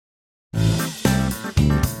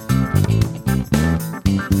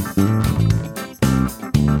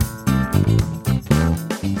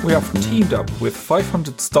we have teamed up with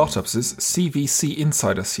 500 Startups' CVC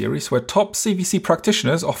Insider series, where top CVC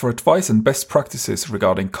practitioners offer advice and best practices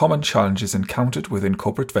regarding common challenges encountered within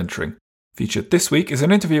corporate venturing. Featured this week is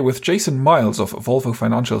an interview with Jason Miles of Volvo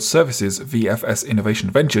Financial Services VFS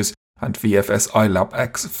Innovation Ventures and VFS iLab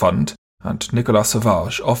X Fund, and Nicolas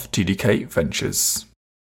Sauvage of TDK Ventures.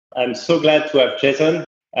 I'm so glad to have Jason.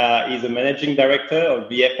 He's the managing director of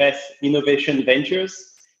VFS Innovation Ventures,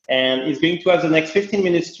 and he's going to have the next 15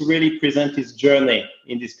 minutes to really present his journey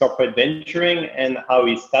in this corporate venturing and how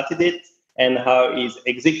he started it and how he's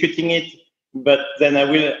executing it. But then I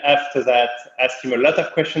will, after that, ask him a lot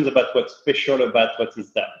of questions about what's special about what he's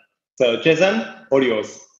done. So Jason, all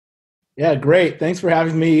yours. Yeah, great. Thanks for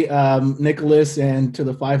having me, Nicholas, and to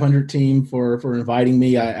the 500 team for inviting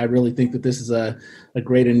me. I really think that this is a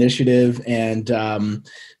great initiative, and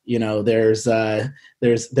there's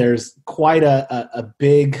quite a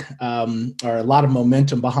big or a lot of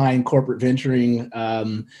momentum behind corporate venturing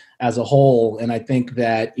as a whole, and I think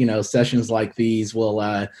that sessions like these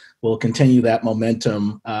will continue that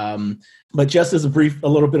momentum. But just as a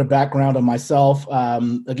little bit of background on myself,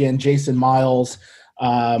 again, Jason Miles.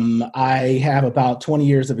 I have about 20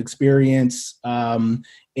 years of experience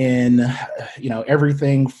in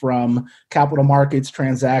everything from capital markets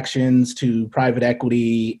transactions to private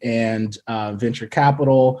equity and venture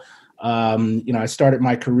capital. I started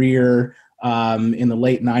my career in the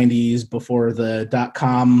late 90s before the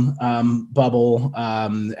dot-com bubble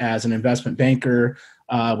as an investment banker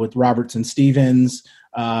with Robertson Stephens,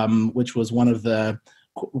 which was one of the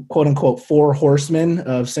quote unquote four horsemen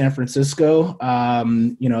of San Francisco,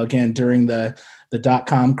 again, during the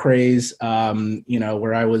dot-com craze,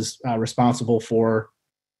 where I was responsible for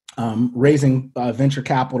raising venture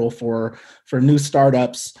capital for new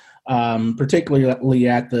startups, particularly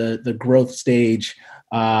at the growth stage,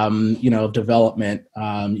 of development.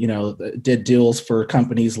 Did deals for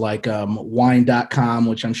companies like wine.com,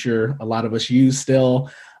 which I'm sure a lot of us use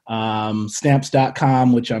still,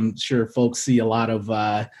 stamps.com, which I'm sure folks see a lot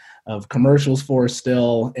of commercials for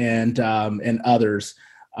still, and others.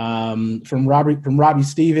 From Robbie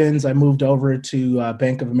Stephens, I moved over to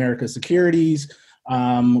Bank of America Securities,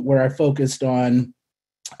 where I focused on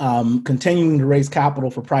continuing to raise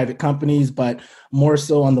capital for private companies, but more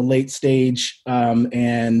so on the late stage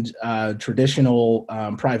and traditional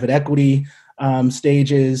private equity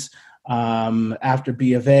stages. After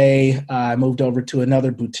B of A, I moved over to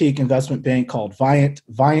another boutique investment bank called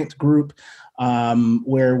Viant Group,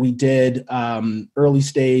 where we did early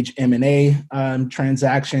stage M&A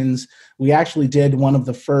transactions. We actually did one of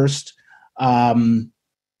the first team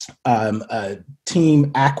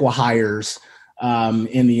acqui-hires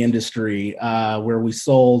in the industry, where we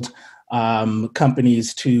sold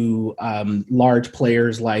companies to large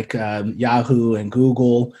players like Yahoo and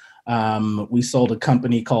Google. We sold a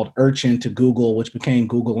company called Urchin to Google, which became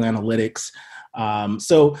Google Analytics.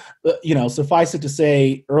 Suffice it to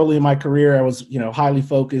say, early in my career, I was, highly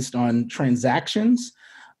focused on transactions.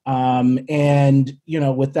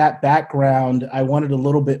 With that background, I wanted a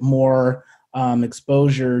little bit more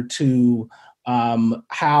exposure to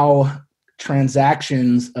how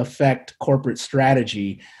transactions affect corporate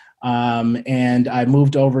strategy. And I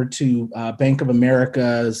moved over to Bank of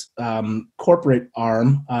America's corporate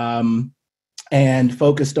arm and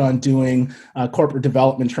focused on doing corporate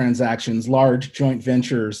development transactions, large joint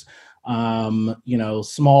ventures,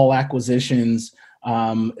 small acquisitions,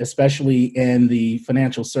 especially in the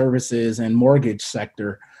financial services and mortgage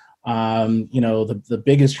sector. The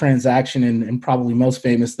biggest transaction and probably most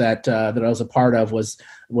famous that I was a part of was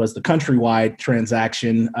the Countrywide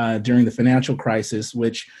transaction during the financial crisis,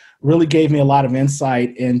 which really gave me a lot of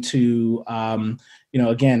insight into,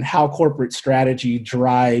 again, how corporate strategy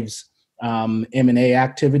drives M&A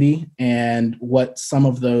activity and what some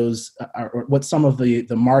of those,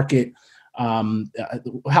 the market,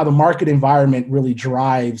 how the market environment really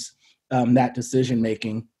drives that decision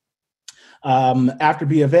making. After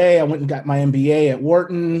B of A, I went and got my MBA at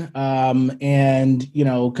Wharton, and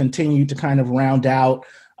continued to kind of round out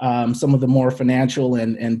some of the more financial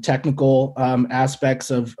and technical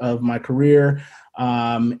aspects of my career.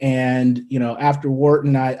 After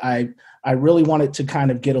Wharton, I really wanted to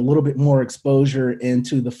kind of get a little bit more exposure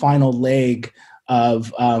into the final leg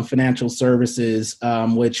of financial services,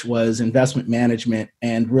 which was investment management,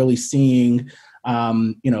 and really seeing,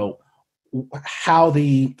 how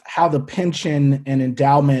the pension and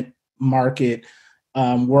endowment market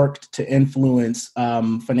worked to influence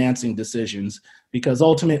financing decisions. Because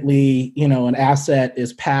ultimately, an asset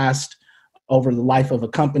is passed over the life of a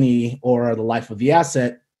company or the life of the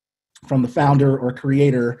asset from the founder or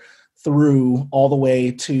creator through all the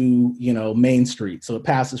way to, Main Street. So it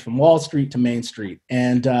passes from Wall Street to Main Street.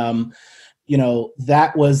 And,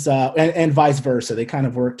 that was, and vice versa. They kind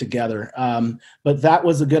of work together. But that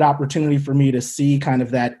was a good opportunity for me to see kind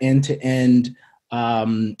of that end-to-end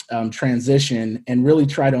transition and really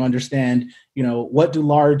try to understand, what do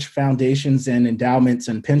large foundations and endowments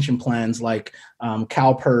and pension plans like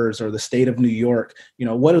CalPERS or the state of New York,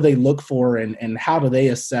 what do they look for, and how do they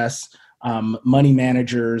assess money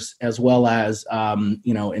managers as well as,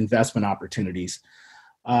 investment opportunities.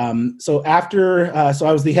 So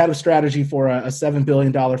I was the head of strategy for a $7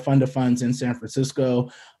 billion fund of funds in San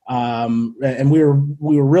Francisco. And we were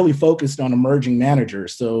really focused on emerging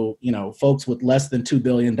managers. So, folks with less than $2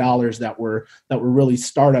 billion that were really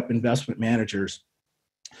startup investment managers.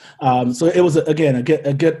 So it was, again, a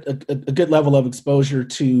good level of exposure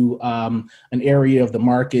to an area of the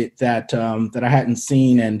market that I hadn't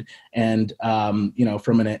seen. And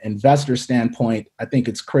from an investor standpoint, I think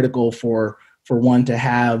it's critical for one to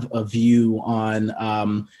have a view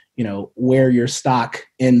on where your stock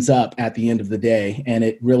ends up at the end of the day. And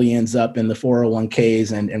it really ends up in the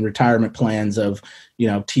 401ks and retirement plans of,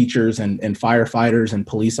 teachers and firefighters and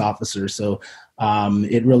police officers. So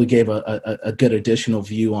it really gave a good additional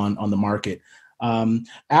view on the market.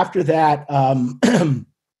 After that,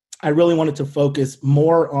 I really wanted to focus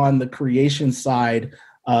more on the creation side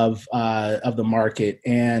of the market.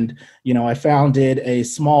 And, I founded a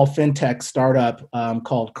small fintech startup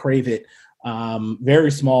called Craveit. Very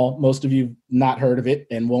small. Most of you not heard of it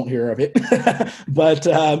and won't hear of it, but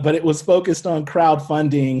it was focused on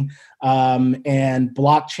crowdfunding and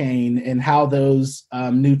blockchain and how those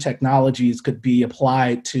new technologies could be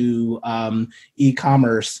applied to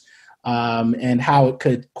e-commerce and how it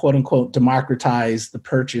could, quote unquote, democratize the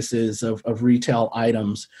purchases of retail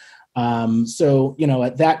items. So,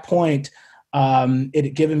 at that point, it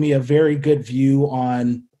had given me a very good view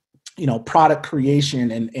on, product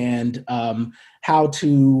creation and how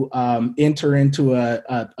to enter into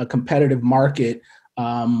a competitive market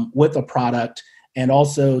with a product and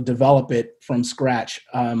also develop it from scratch.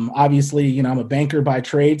 Obviously, I'm a banker by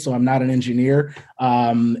trade, so I'm not an engineer.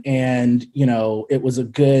 And, it was a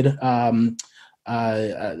good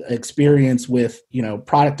experience with,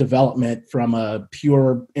 product development from a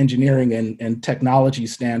pure engineering and technology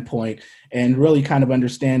standpoint, and really kind of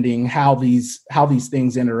understanding how these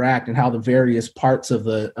things interact and how the various parts of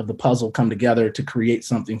the puzzle come together to create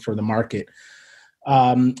something for the market.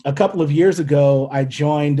 A couple of years ago, I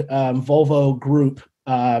joined Volvo Group,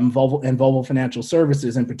 Volvo Financial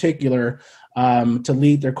Services in particular, to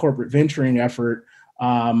lead their corporate venturing effort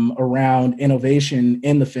around innovation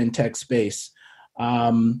in the fintech space.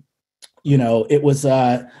 It was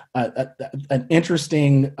an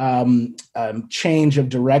interesting change of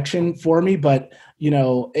direction for me, but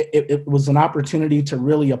it was an opportunity to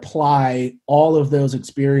really apply all of those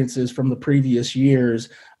experiences from the previous years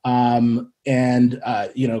and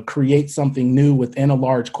create something new within a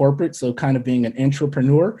large corporate. So kind of being an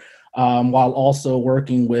entrepreneur while also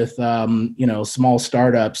working with small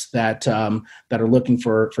startups that are looking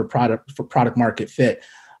for product market fit.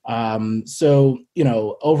 So,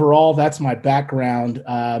 overall, that's my background,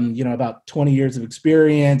 about 20 years of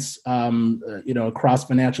experience, across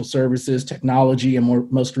financial services, technology,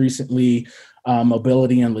 and most recently,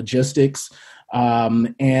 mobility and logistics.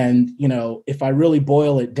 And, if I really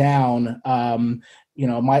boil it down,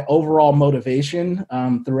 my overall motivation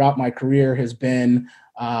throughout my career has been,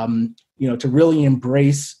 to really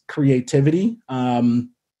embrace creativity.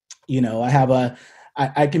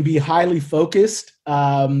 I can be highly focused,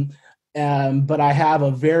 but I have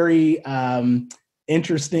a very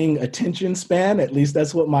interesting attention span. At least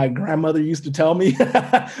that's what my grandmother used to tell me,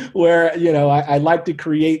 where, I like to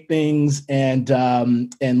create things and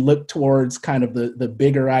look towards kind of the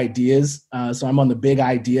bigger ideas. So I'm on the big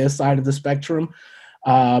idea side of the spectrum.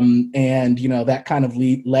 That kind of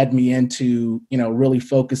led me into, really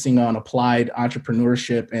focusing on applied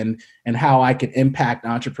entrepreneurship and how I could impact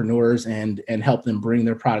entrepreneurs and help them bring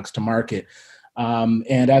their products to market.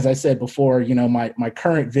 And as I said before, my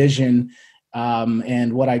current vision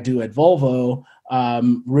and what I do at Volvo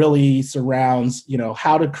really surrounds,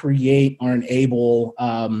 how to create or enable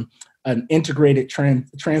an integrated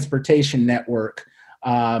transportation network,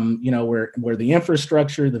 where the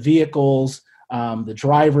infrastructure, the vehicles, the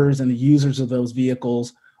drivers and the users of those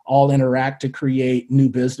vehicles all interact to create new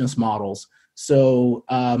business models. So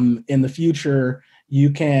in the future,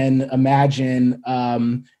 you can imagine, a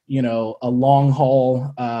long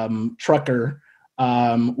haul trucker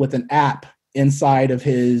with an app inside of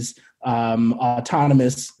his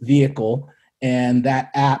autonomous vehicle. And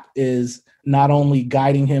that app is not only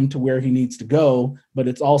guiding him to where he needs to go, but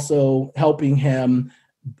it's also helping him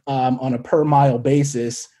on a per mile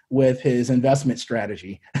basis with his investment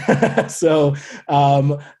strategy. So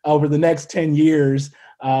over the next 10 years,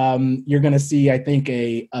 you're going to see, I think,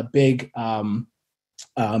 a big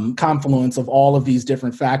confluence of all of these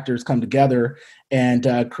different factors come together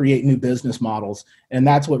and create new business models. And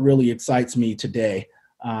that's what really excites me today.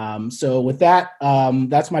 So with that,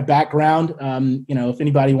 that's my background. If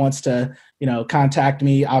anybody wants to, contact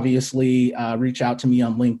me, obviously reach out to me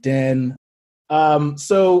on LinkedIn.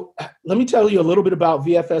 So let me tell you a little bit about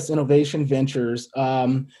VFS Innovation Ventures.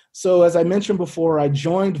 So as I mentioned before, I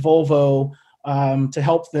joined Volvo to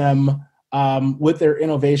help them with their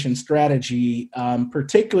innovation strategy,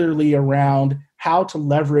 particularly around how to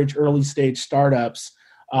leverage early stage startups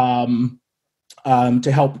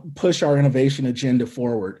to help push our innovation agenda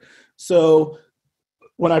forward. So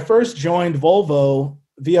when I first joined Volvo,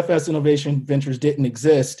 VFS Innovation Ventures didn't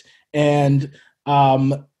exist, and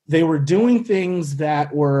they were doing things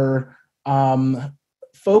that were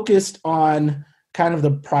focused on kind of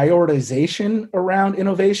the prioritization around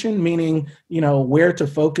innovation, meaning, where to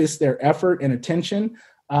focus their effort and attention.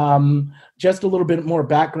 Just a little bit more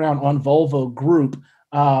background on Volvo Group.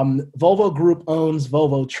 Volvo Group owns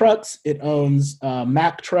Volvo Trucks. It owns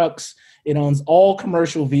Mack Trucks. It owns all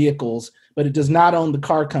commercial vehicles, but it does not own the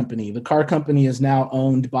car company. The car company is now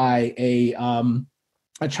owned by a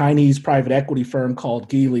Chinese private equity firm called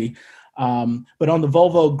Geely. But on the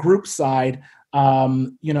Volvo Group side,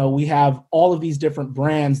 we have all of these different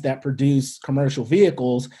brands that produce commercial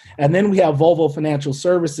vehicles. And then we have Volvo Financial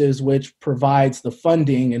Services, which provides the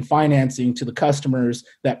funding and financing to the customers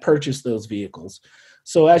that purchase those vehicles.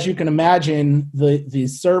 So as you can imagine, the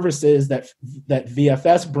services that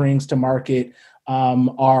VFS brings to market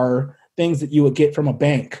are things that you would get from a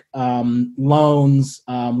bank, loans,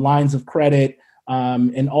 lines of credit,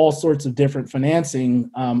 and all sorts of different financing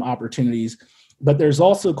opportunities. But there's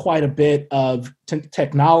also quite a bit of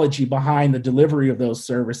technology behind the delivery of those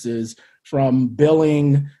services, from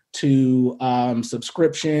billing to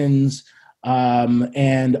subscriptions,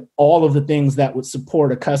 and all of the things that would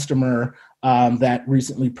support a customer that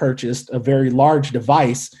recently purchased a very large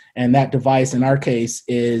device. And that device, in our case,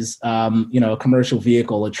 is a commercial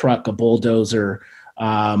vehicle, a truck, a bulldozer,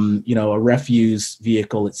 a refuse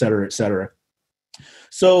vehicle, et cetera, et cetera.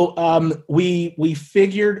 So we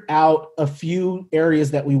figured out a few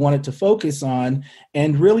areas that we wanted to focus on,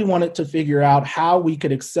 and really wanted to figure out how we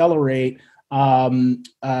could accelerate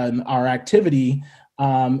our activity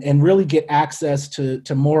and really get access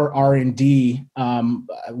to more R&D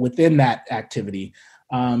within that activity.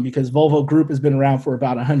 Because Volvo Group has been around for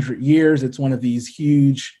about 100 years. It's one of these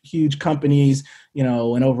huge companies, in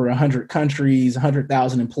over 100 countries,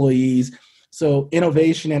 100,000 employees. So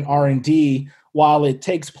innovation and R&D, while it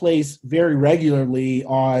takes place very regularly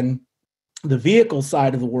on the vehicle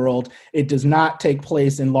side of the world, it does not take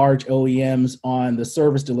place in large OEMs on the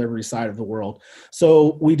service delivery side of the world.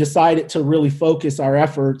 So we decided to really focus our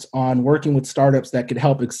efforts on working with startups that could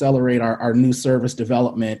help accelerate our new service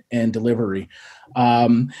development and delivery.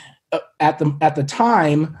 At the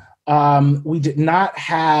time, we did not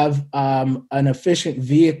have an efficient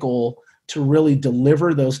vehicle to really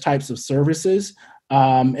deliver those types of services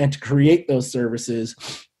and to create those services.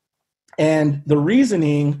 And the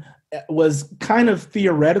reasoning was kind of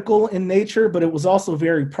theoretical in nature, but it was also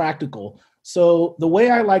very practical. So the way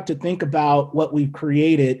I like to think about what we've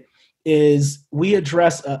created is we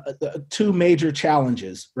address two major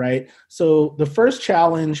challenges, right? So the first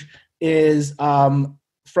challenge is from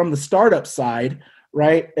the startup side,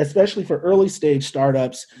 right? Especially for early stage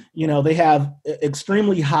startups, they have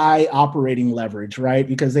extremely high operating leverage, right?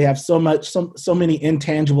 Because they have so many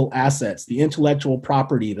intangible assets, the intellectual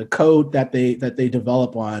property, the code that they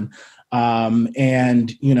develop on,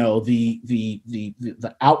 and the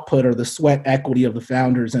output or the sweat equity of the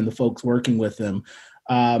founders and the folks working with them.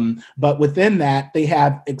 But within that, they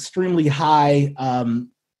have extremely high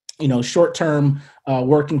short-term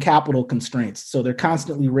working capital constraints. So they're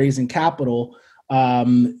constantly raising capital.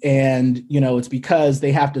 It's because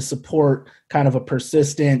they have to support kind of a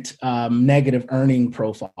persistent negative earning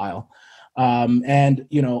profile.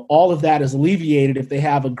 All of that is alleviated if they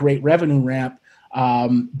have a great revenue ramp,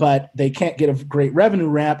 but they can't get a great revenue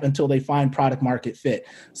ramp until they find product market fit.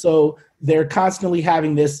 So they're constantly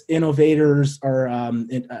having this innovators or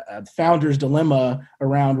founders dilemma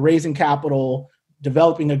around raising capital,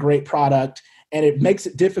 developing a great product, and it makes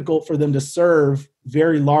it difficult for them to serve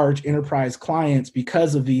very large enterprise clients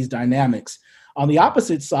because of these dynamics. On the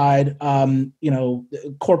opposite side,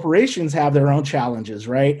 corporations have their own challenges,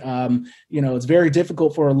 right? It's very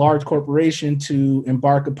difficult for a large corporation to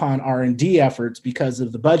embark upon R&D efforts because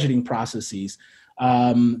of the budgeting processes.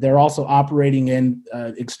 They're also operating in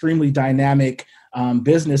extremely dynamic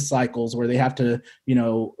business cycles where they have to,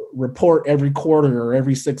 report every quarter or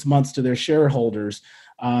every 6 months to their shareholders.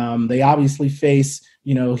 They obviously face,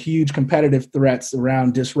 huge competitive threats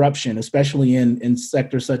around disruption, especially in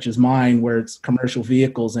sectors such as mine, where it's commercial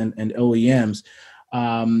vehicles and OEMs.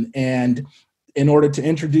 And in order to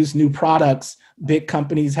introduce new products, big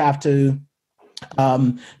companies have to,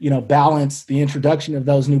 balance the introduction of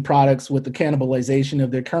those new products with the cannibalization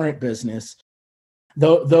of their current business.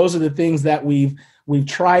 Those are the things that we've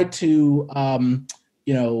tried to,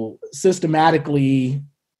 systematically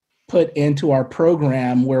put into our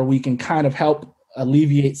program where we can kind of help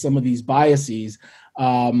alleviate some of these biases.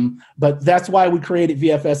 But that's why we created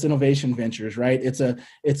VFS Innovation Ventures, right? It's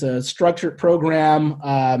a structured program.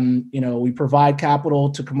 We provide capital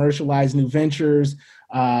to commercialize new ventures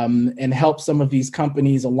and help some of these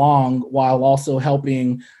companies along while also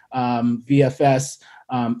helping VFS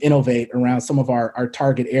innovate around some of our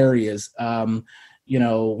target areas.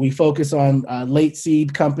 We focus on late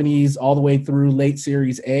seed companies all the way through late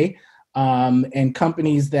Series A, and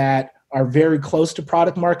companies that are very close to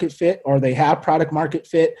product market fit, or they have product market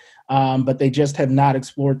fit, but they just have not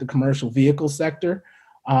explored the commercial vehicle sector.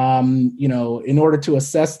 In order to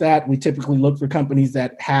assess that, we typically look for companies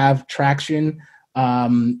that have traction,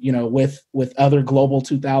 with other Global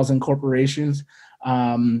 2000 corporations.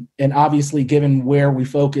 And obviously, given where we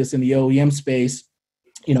focus in the OEM space,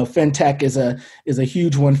 fintech is a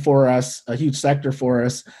huge one for us, a huge sector for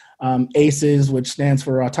us. ACES, which stands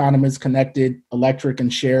for Autonomous, Connected, Electric,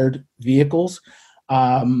 and Shared Vehicles.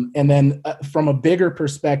 And then from a bigger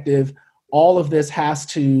perspective, all of this has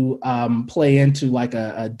to play into like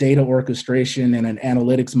a data orchestration and an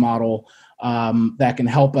analytics model that can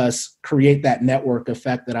help us create that network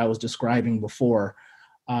effect that I was describing before.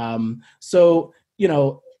 So,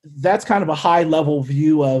 that's kind of a high level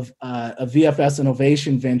view of VFS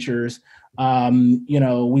Innovation Ventures.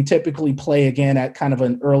 We typically play again at kind of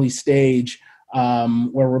an early stage where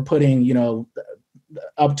we're putting,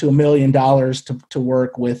 up to $1 million to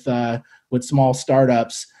work with small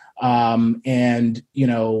startups. And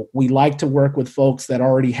we like to work with folks that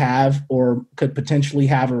already have or could potentially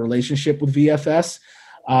have a relationship with VFS.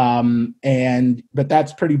 But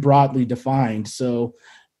that's pretty broadly defined. So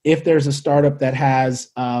if there's a startup that has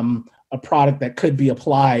a product that could be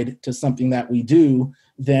applied to something that we do,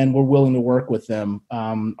 then we're willing to work with them.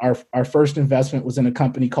 Our first investment was in a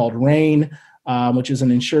company called Rain, which is an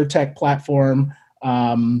insurtech platform.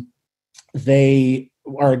 They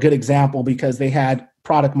are a good example because they had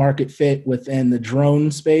product market fit within the drone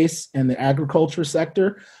space and the agriculture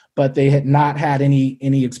sector, but they had not had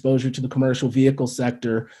any exposure to the commercial vehicle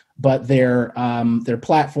sector. But their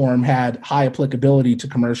platform had high applicability to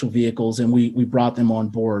commercial vehicles, and we brought them on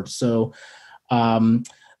board. So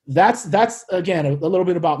that's again a little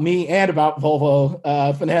bit about me and about Volvo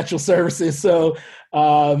Financial Services. So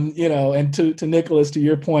and to Nicholas, to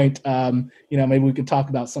your point, maybe we could talk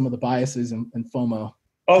about some of the biases and FOMO.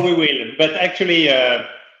 Oh, we will. But actually,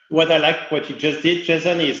 what I like what you just did,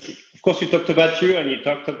 Jason, is of course you talked about you and you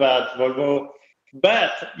talked about Volvo,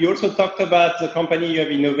 but you also talked about the company you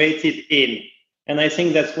have innovated in. And I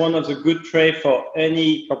think that's one of the good traits for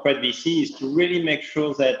any corporate VC is to really make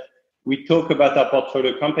sure that we talk about our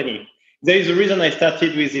portfolio company. There is a reason I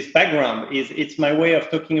started with this background is it's my way of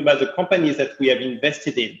talking about the companies that we have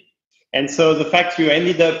invested in. And so the fact you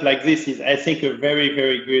ended up like this is, I think, a very,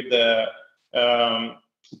 very good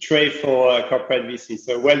trait for corporate VC.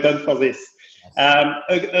 So well done for this.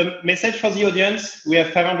 A message for the audience. We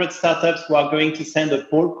have 500 startups who are going to send a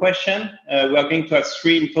poll question. We are going to have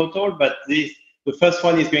 3 in total, but the first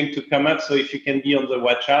one is going to come up. So if you can be on the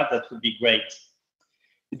watch out, that would be great.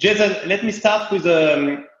 Jason, let me start with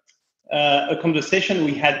a conversation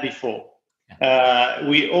we had before.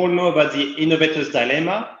 We all know about the innovator's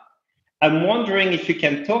dilemma. I'm wondering if you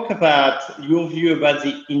can talk about your view about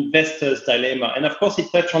the investor's dilemma. And of course,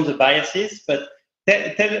 it touched on the biases, but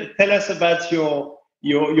tell us about your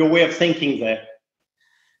way of thinking there.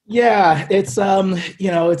 Yeah, it's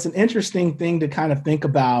it's an interesting thing to kind of think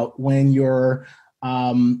about when you're,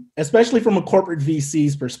 especially from a corporate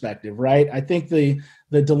VC's perspective, right? I think the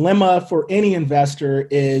dilemma for any investor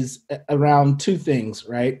is around 2 things,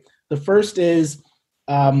 right? The first is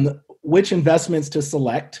which investments to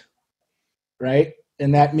select, right?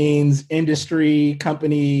 And that means industry,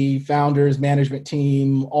 company, founders, management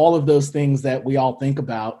team, all of those things that we all think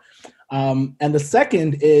about. And the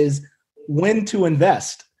second is when to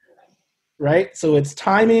invest, right? So it's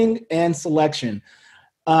timing and selection.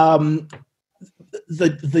 The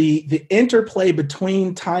interplay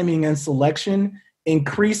between timing and selection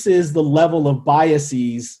increases the level of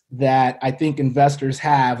biases that I think investors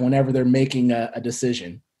have whenever they're making a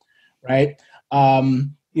decision, right?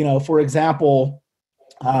 For example,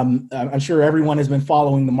 I'm sure everyone has been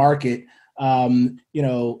following the market.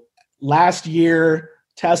 Last year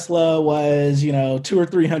Tesla was, $200 or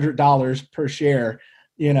 $300 per share,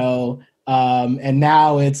 and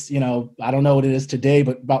now it's, I don't know what it is today,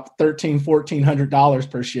 but about $1,300,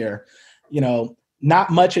 $1,400 per share.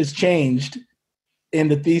 Not much has changed in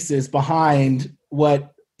the thesis behind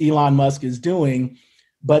what Elon Musk is doing,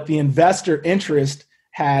 but the investor interest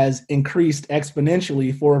has increased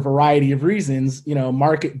exponentially for a variety of reasons,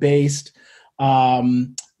 market-based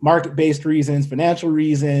reasons, financial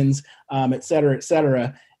reasons, et cetera, et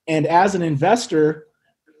cetera. And as an investor,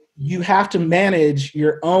 you have to manage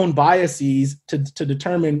your own biases to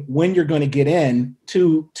determine when you're going to get in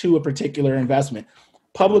to a particular investment.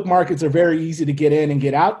 Public markets are very easy to get in and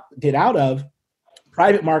get out of.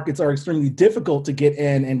 Private markets are extremely difficult to get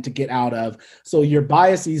in and to get out of. So your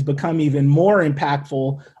biases become even more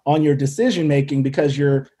impactful on your decision making because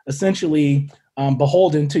you're essentially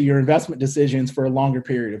beholden to your investment decisions for a longer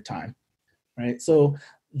period of time, right? So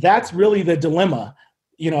that's really the dilemma.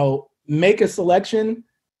 Make a selection,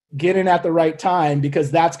 get in at the right time, because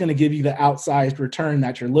that's going to give you the outsized return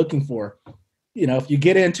that you're looking for. If you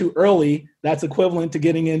get in too early, that's equivalent to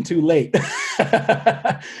getting in too late,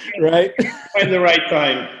 right? Find the right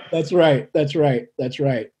time. That's right. Very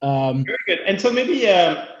good. And so maybe,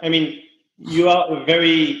 you are a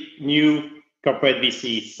very new corporate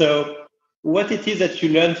VC. So what it is that you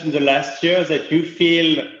learned in the last year that you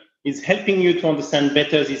feel is helping you to understand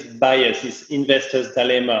better this bias, this investor's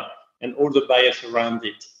dilemma, and all the bias around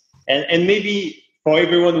it. And maybe for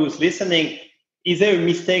everyone who's listening, is there a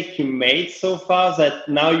mistake you made so far that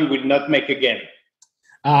now you will not make again?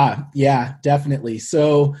 Yeah, definitely.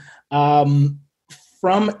 So from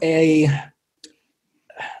a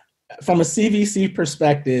CVC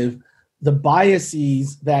perspective, the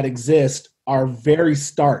biases that exist are very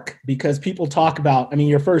stark because people talk about,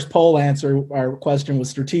 your first poll answer, our question was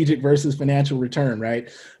strategic versus financial return, right?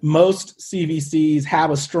 Most CVCs have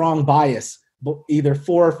a strong bias, either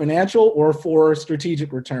for financial or for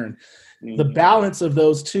strategic return. Mm-hmm. The balance of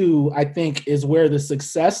those two, I think, is where the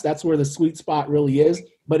success, that's where the sweet spot really is,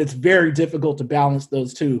 but it's very difficult to balance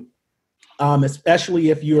those two. Especially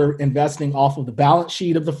if you're investing off of the balance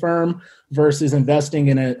sheet of the firm versus investing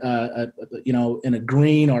in a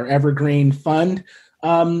green or evergreen fund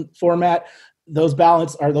format. Those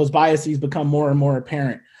biases become more and more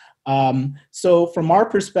apparent. So from our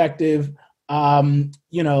perspective, I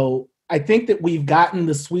think that we've gotten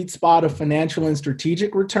the sweet spot of financial and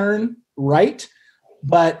strategic return right,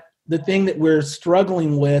 but the thing that we're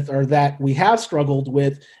struggling with, or that we have struggled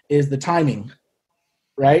with, is the timing,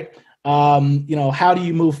 right? How do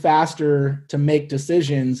you move faster to make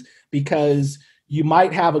decisions? Because you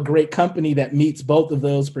might have a great company that meets both of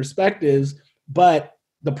those perspectives, but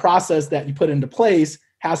the process that you put into place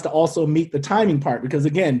has to also meet the timing part. Because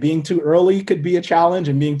again, being too early could be a challenge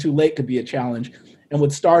and being too late could be a challenge. And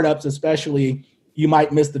with startups, especially, you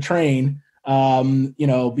might miss the train,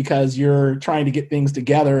 because you're trying to get things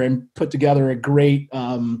together and put together a great,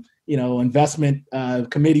 investment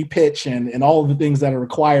committee pitch and all of the things that are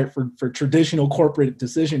required for traditional corporate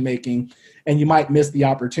decision making, and you might miss the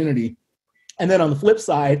opportunity. And then on the flip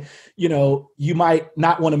side, you might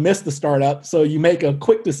not want to miss the startup, so you make a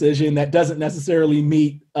quick decision that doesn't necessarily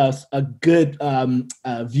meet a good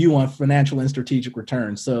view on financial and strategic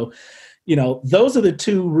returns. So, those are the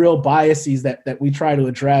two real biases that we try to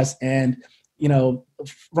address. And,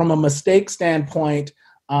 from a mistake standpoint,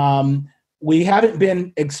 we haven't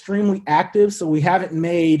been extremely active, so we haven't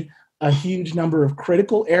made a huge number of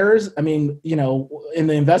critical errors. In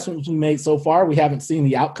the investments we made so far, we haven't seen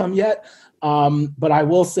the outcome yet. But I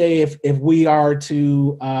will say if we are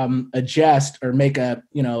to adjust or make a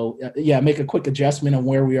quick adjustment on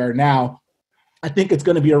where we are now, I think it's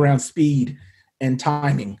going to be around speed and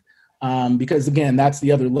timing. Because again, that's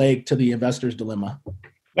the other leg to the investor's dilemma.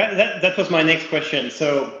 That was my next question.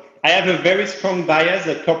 So I have a very strong bias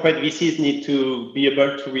that corporate VCs need to be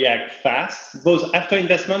able to react fast, both after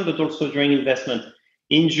investment, but also during investment.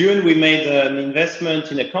 In June, we made an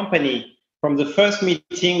investment in a company. From the first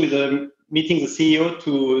meeting meeting the CEO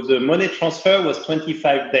to the money transfer was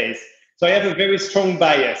 25 days. So I have a very strong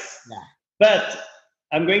bias. Yeah. But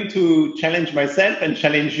I'm going to challenge myself and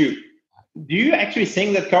challenge you. Do you actually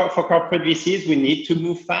think that for corporate VCs, we need to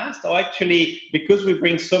move fast? Or actually, because we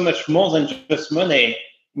bring so much more than just money,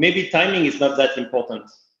 maybe timing is not that important?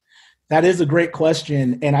 That is a great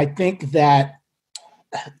question. And I think that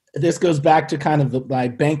this goes back to kind of my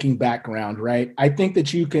banking background, right? I think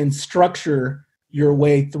that you can structure your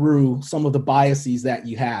way through some of the biases that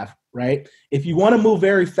you have, right? If you want to move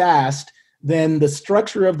very fast, then the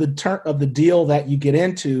structure of the deal that you get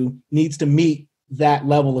into needs to meet that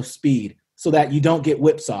level of speed so that you don't get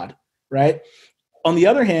whipsawed, right? On the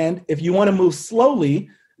other hand, if you want to move slowly,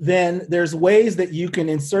 then there's ways that you can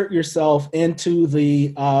insert yourself into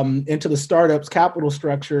the startup's capital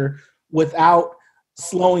structure without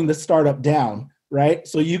slowing the startup down, right?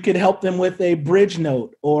 So you could help them with a bridge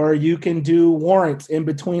note, or you can do warrants in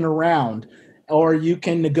between a round, or you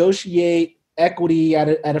can negotiate equity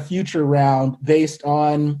at a future round based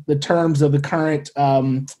on the terms of the current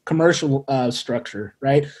commercial structure,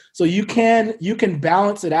 right? So you can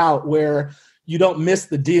balance it out where you don't miss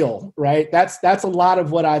the deal, right? That's a lot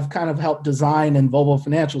of what I've kind of helped design in Volvo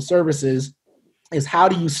Financial Services, is how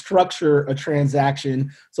do you structure a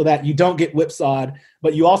transaction so that you don't get whipsawed,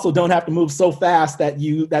 but you also don't have to move so fast that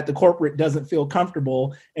the corporate doesn't feel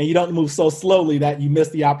comfortable, and you don't move so slowly that you miss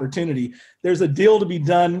the opportunity. There's a deal to be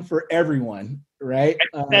done for everyone, right?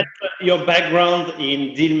 Your background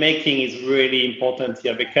in deal making is really important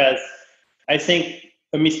here, because I think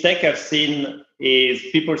a mistake I've seen is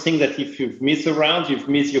people think that if you've missed a round, you've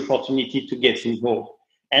missed the opportunity to get involved.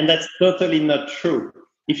 And that's totally not true.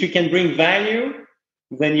 If you can bring value,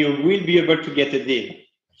 then you will be able to get a deal.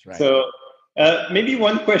 That's right. So maybe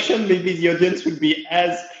one question, maybe the audience will be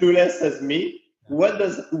as clueless as me. What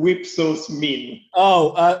does whipsaws mean?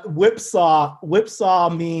 Whipsaw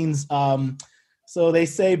means, so they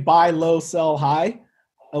say buy low, sell high.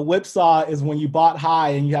 A whipsaw is when you bought high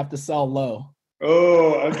and you have to sell low.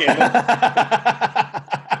 Oh, okay.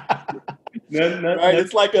 Right?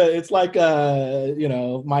 It's like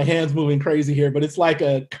a, my hand's moving crazy here, but it's like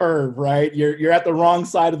a curve, right? You're at the wrong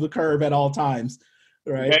side of the curve at all times,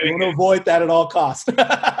 right? You want to avoid that at all costs.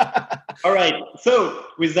 All right. So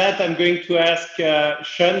with that, I'm going to ask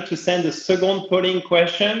Sean to send a second polling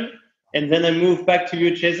question, and then I move back to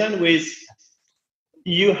you, Jason, with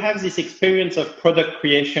you have this experience of product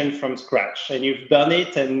creation from scratch, and you've done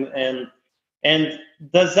it, and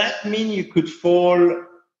does that mean you could fall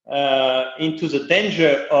into the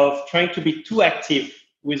danger of trying to be too active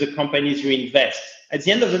with the companies you invest? At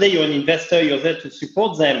the end of the day, you're an investor, you're there to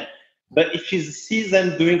support them. But if you see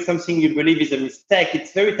them doing something you believe is a mistake,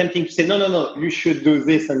 it's very tempting to say, no, you should do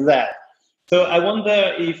this and that. So I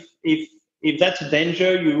wonder if that's a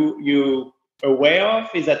danger you aware of.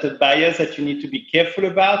 Is that a bias that you need to be careful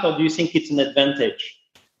about, or do you think it's an advantage?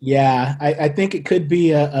 Yeah, I think it could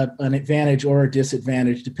be an advantage or a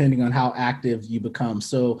disadvantage depending on how active you become.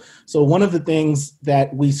 So one of the things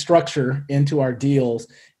that we structure into our deals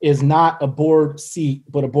is not a board seat,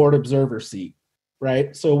 but a board observer seat,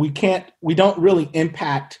 right? So we don't really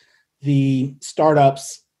impact the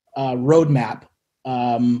startup's roadmap,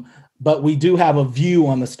 but we do have a view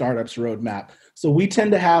on the startup's roadmap. So we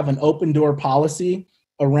tend to have an open door policy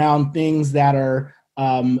around things that are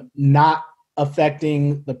not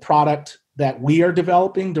affecting the product that we are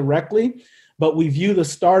developing directly, but we view the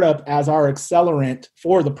startup as our accelerant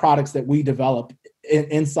for the products that we develop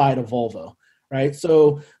inside of Volvo, right?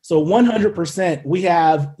 So 100%, we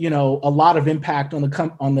have a lot of impact on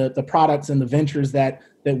the products and the ventures that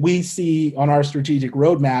we see on our strategic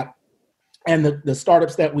roadmap, and the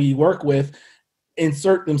startups that we work with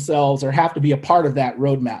insert themselves or have to be a part of that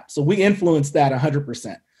roadmap. So we influence that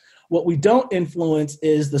 100%. What we don't influence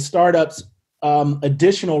is the startup's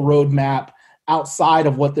additional roadmap outside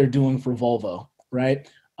of what they're doing for Volvo, right?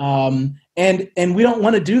 And we don't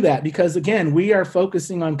want to do that because, again, we are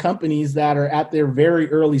focusing on companies that are at their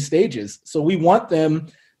very early stages. So we want them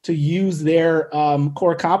to use their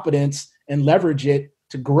core competence and leverage it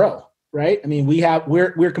to grow, right? I mean,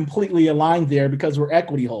 we're completely aligned there because we're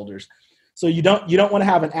equity holders. So you don't want to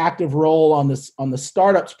have an active role on the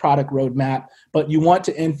startup's product roadmap, but you want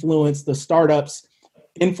to influence the startup's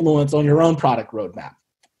influence on your own product roadmap,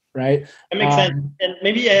 right? That makes sense. And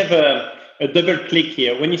maybe I have a double click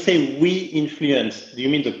here. When you say we influence, do you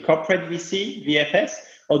mean the corporate VC, VFS,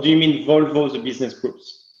 or do you mean Volvo, the business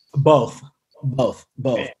groups? Both,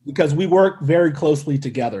 okay. Because we work very closely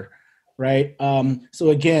together, right? So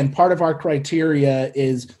again, part of our criteria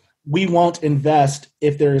is we won't invest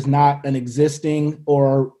if there is not an existing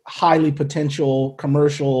or highly potential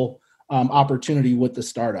commercial opportunity with the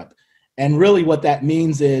startup. And really what that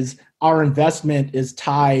means is our investment is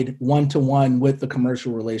tied one-to-one with the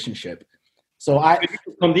commercial relationship. So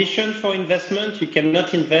condition for investment, you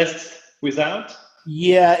cannot invest without.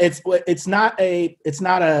 Yeah, it's not a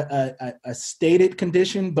stated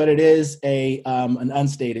condition, but it is an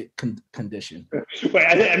unstated condition. Well,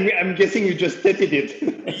 I'm guessing you just stated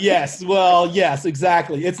it. Yes, well, yes,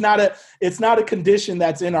 exactly. It's not a condition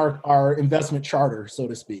that's in our investment charter, so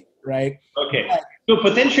to speak, right? Okay, so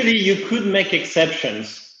potentially you could make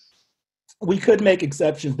exceptions. We could make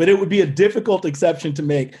exceptions, but it would be a difficult exception to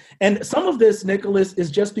make. And some of this, Nicholas, is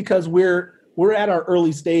just because we're at our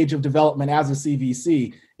early stage of development as a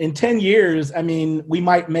CVC. In 10 years, I mean, we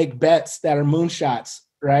might make bets that are moonshots,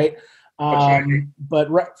 right?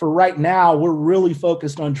 But for right now, we're really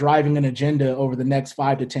focused on driving an agenda over the next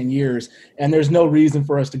 5 to 10 years. And there's no reason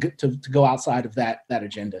for us to go outside of that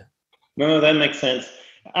agenda. No, that makes sense.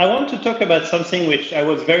 I want to talk about something which I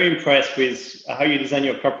was very impressed with, how you design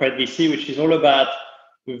your corporate VC, which is all about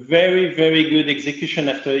very, very good execution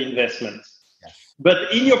after investment. Yes.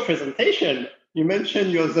 But in your presentation, you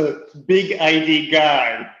mentioned you're the big ID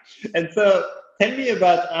guy. And so tell me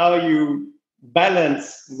about how you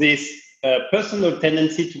balance this personal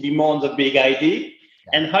tendency to be more on the big ID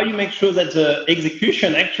and how you make sure that the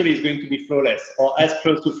execution actually is going to be flawless or as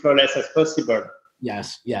close to flawless as possible.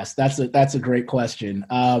 Yes, that's a great question.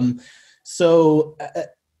 So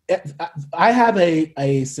I have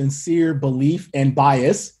a sincere belief and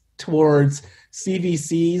bias towards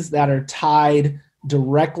CVCs that are tied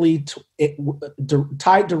directly to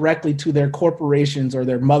their corporations or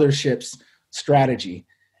their motherships strategy,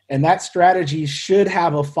 and that strategy should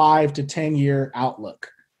have a 5 to 10 year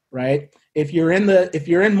outlook. Right? If you're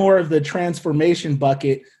in more of the transformation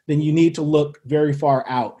bucket, then you need to look very far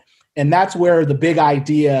out. And that's where the big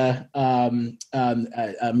idea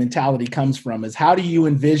mentality comes from, is how do you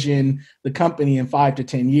envision the company in 5 to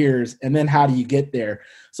 10 years? And then how do you get there?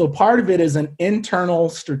 So part of it is an internal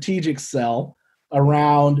strategic sell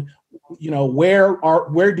around,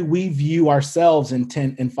 where do we view ourselves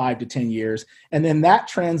in 5 to 10 years? And then that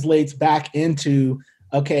translates back into,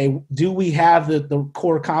 okay, do we have the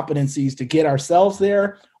core competencies to get ourselves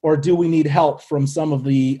there? Or do we need help from some of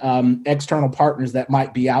the external partners that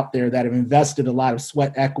might be out there that have invested a lot of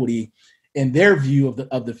sweat equity in their view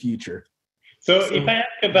of the future? So if I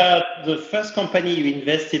ask about the first company you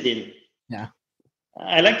invested in,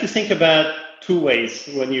 I like to think about two ways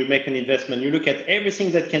when you make an investment. You look at everything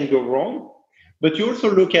that can go wrong, but you also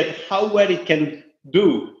look at how well it can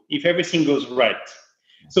do if everything goes right.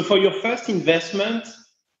 So for your first investment,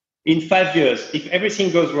 in 5 years, if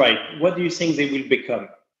everything goes right, what do you think they will become?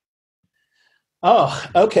 Oh,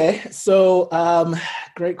 okay. So,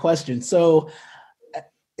 great question. So,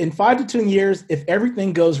 in 5 to 10 years, if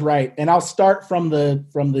everything goes right, and I'll start from the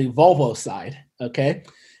Volvo side. Okay,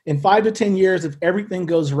 in 5 to 10 years, if everything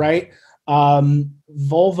goes right,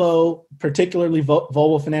 Volvo, particularly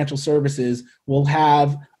Volvo Financial Services, will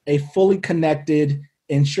have a fully connected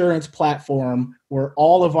insurance platform where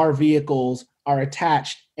all of our vehicles are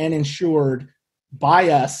attached and insured by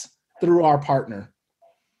us through our partner.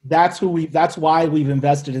 That's why we've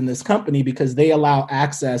invested in this company, because they allow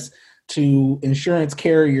access to insurance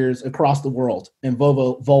carriers across the world, and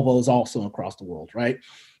Volvo is also across the world, right?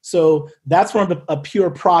 So that's from a pure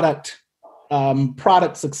product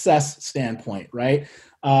success standpoint, right?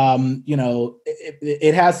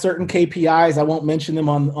 It has certain KPIs. I won't mention them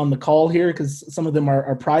on the call here because some of them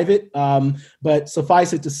are private. But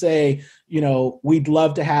suffice it to say, we'd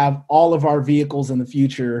love to have all of our vehicles in the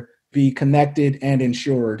future be connected and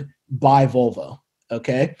insured by Volvo.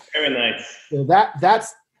 Okay. Very nice. So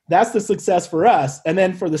that's the success for us. And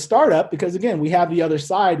then for the startup, because again, we have the other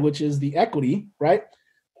side, which is the equity, right?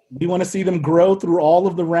 We want to see them grow through all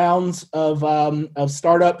of the rounds of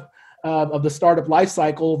startup, of the startup life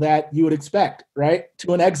cycle that you would expect, right?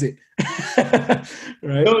 To an exit. Right.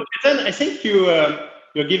 So Jason, I think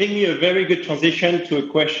you're giving me a very good transition to a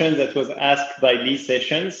question that was asked by Lee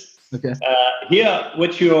Sessions. Okay. Here,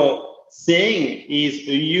 what you're saying is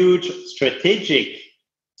a huge strategic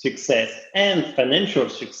success and financial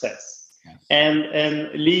success. Yes.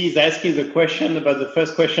 And Lee is asking the question about the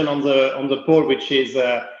first question on the poll, which is,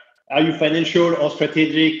 are you financial or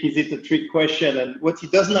strategic? Is it a trick question? And what he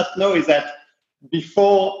does not know is that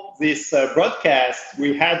before this broadcast,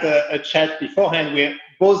 we had a chat beforehand where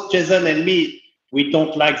both Jason and me, we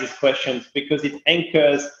don't like these questions because it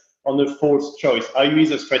anchors on a false choice. Are you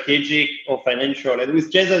either strategic or financial? And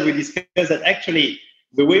with Jason, we discussed that actually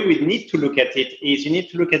the way we need to look at it is you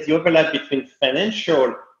need to look at the overlap between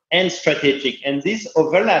financial and strategic. And this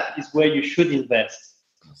overlap is where you should invest.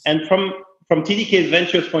 And from TDK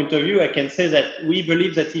Ventures point of view, I can say that we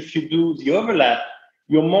believe that if you do the overlap,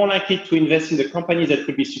 you're more likely to invest in the companies that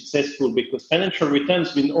will be successful, because financial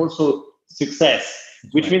returns mean also success,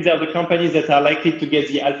 which means they are the companies that are likely to get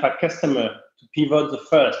the alpha customer, to pivot the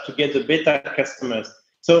first, to get the beta customers.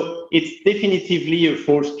 So it's definitively a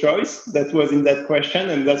false choice that was in that question,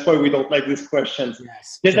 and that's why we don't like these questions.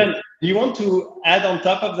 Yes. Jason, do you want to add on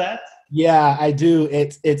top of that? Yeah, I do.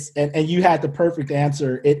 And you had the perfect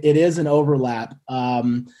answer. It is an overlap.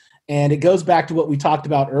 And it goes back to what we talked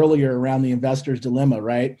about earlier around the investor's dilemma,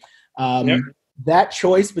 right? That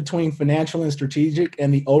choice between financial and strategic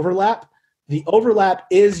and the overlap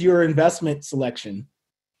is your investment selection,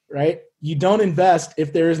 right? You don't invest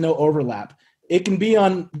if there is no overlap. It can be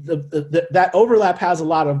on that overlap has a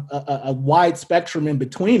lot of a wide spectrum in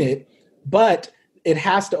between it, but it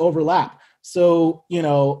has to overlap. So,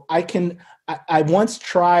 I once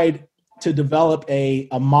tried to develop a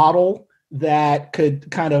model that could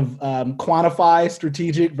kind of quantify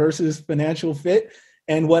strategic versus financial fit.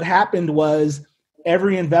 And what happened was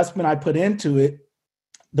every investment I put into it,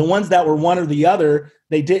 the ones that were one or the other,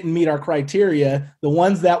 they didn't meet our criteria. The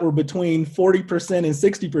ones that were between 40% and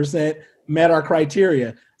 60% met our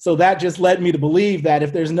criteria. So that just led me to believe that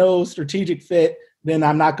if there's no strategic fit, then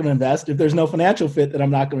I'm not going to invest. If there's no financial fit, then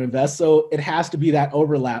I'm not going to invest. So it has to be that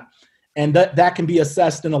overlap. And that can be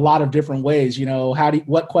assessed in a lot of different ways.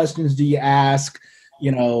 What questions do you ask?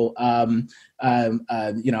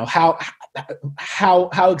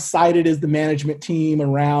 How excited is the management team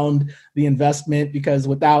around the investment? Because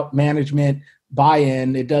without management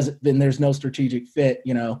buy-in, then there's no strategic fit,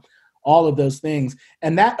 all of those things.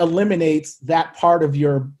 And that eliminates that part of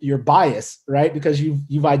your bias, right? Because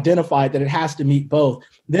you've identified that it has to meet both.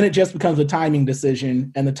 Then it just becomes a timing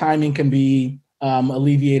decision, and the timing can be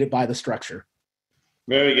alleviated by the structure.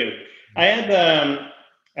 Very good. I had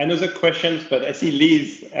another question, but I see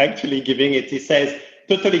Liz actually giving it. He says,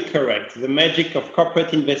 totally correct. The magic of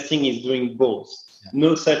corporate investing is doing both. Yeah.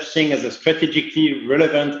 No such thing as a strategically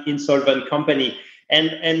relevant insolvent company.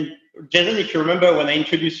 And Jason, if you remember when I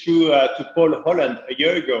introduced you to Paul Holland a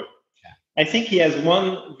year ago, I think he has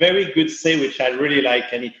one very good say, which I really like,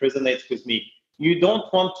 and it resonates with me. You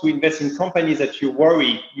don't want to invest in companies that you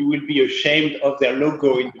worry you will be ashamed of their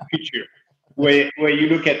logo in the future, where you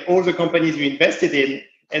look at all the companies you invested in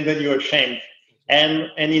and then you're ashamed. And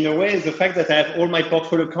in a way, the fact that I have all my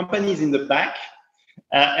portfolio companies in the back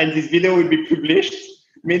and this video will be published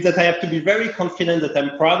means that I have to be very confident that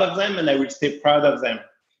I'm proud of them and I will stay proud of them.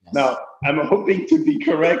 Yes. Now, I'm hoping to be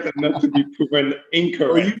correct and not to be proven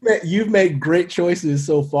incorrect. Well, you've made great choices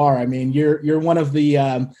so far. I mean, you're one of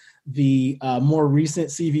the more recent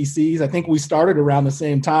CVCs. I think we started around the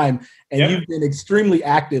same time, and You've been extremely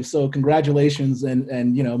active. So congratulations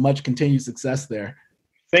and much continued success there.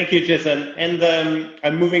 Thank you, Jason. And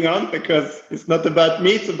I'm moving on because it's not about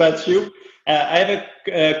me, it's about you. I have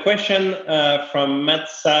a question from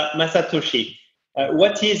Masatoshi.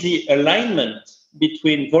 What is the alignment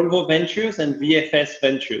between Volvo Ventures and VFS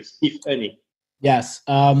Ventures, if any? Yes.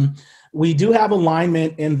 We do have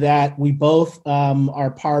alignment in that we both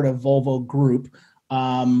are part of Volvo Group.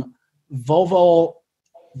 Volvo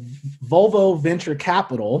Venture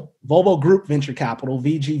Capital, Volvo Group Venture Capital,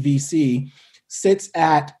 VGVC, sits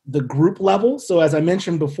at the group level. So as I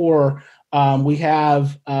mentioned before, we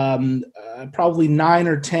have probably 9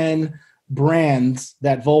 or 10 brands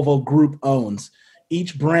that Volvo Group owns.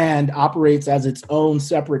 Each brand operates as its own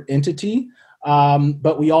separate entity,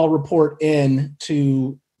 but we all report in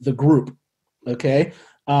to the group, okay?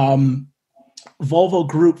 Volvo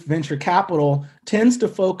Group Venture Capital tends to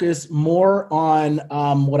focus more on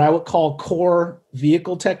what I would call core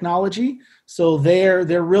vehicle technology. So they're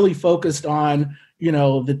really focused on,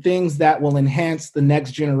 the things that will enhance the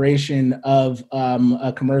next generation of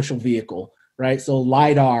a commercial vehicle, right? So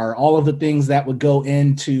LiDAR, all of the things that would go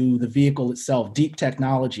into the vehicle itself, deep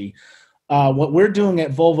technology. What we're doing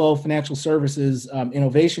at Volvo Financial Services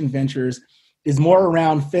Innovation Ventures is more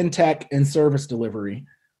around fintech and service delivery,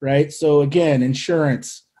 right? So again,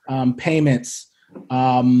 insurance, payments,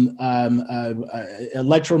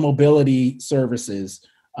 electromobility services,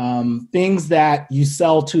 things that you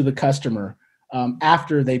sell to the customer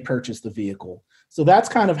after they purchase the vehicle. So that's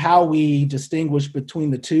kind of how we distinguish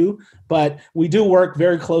between the two, but we do work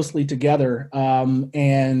very closely together.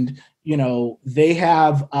 And they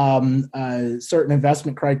have certain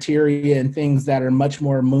investment criteria and things that are much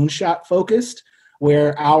more moonshot focused,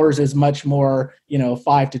 where ours is much more,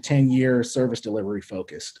 5 to 10 year service delivery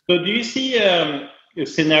focused. So do you see a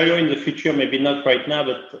scenario in the future, maybe not right now,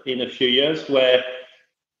 but in a few years, where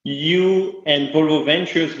you and Volvo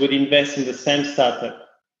Ventures would invest in the same startup?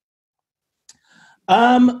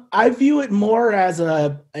 I view it more as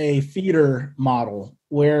a feeder model.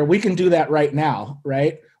 where we can do that right now,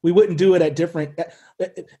 right? We wouldn't do it at different,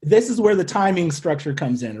 this is where the timing structure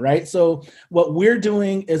comes in, right? So what we're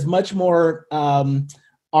doing is much more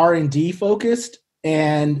R&D focused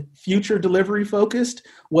and future delivery focused.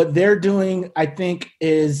 What they're doing, I think,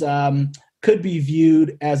 is could be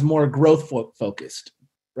viewed as more growth focused,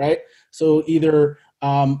 right? So either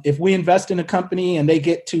if we invest in a company and they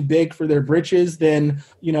get too big for their britches, then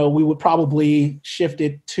we would probably shift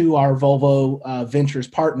it to our Volvo Ventures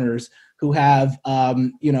partners who have a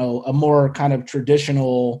more kind of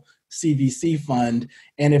traditional CVC fund.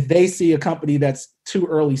 And if they see a company that's too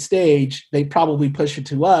early stage, they probably push it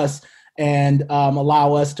to us and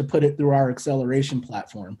allow us to put it through our acceleration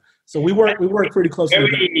platform. So we work pretty closely.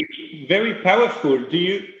 Very, very powerful. Do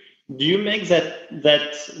you make that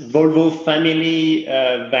Volvo family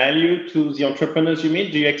value to the entrepreneurs you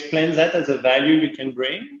meet? Do you explain that as a value you can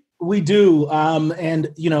bring? We do. And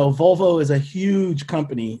Volvo is a huge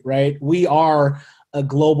company, right? We are a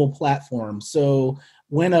global platform. So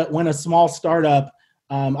when a small startup,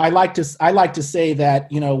 I like to say that,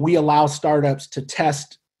 we allow startups to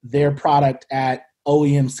test their product at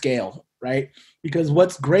OEM scale, right? Because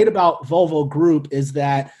what's great about Volvo Group is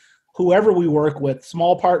that whoever we work with,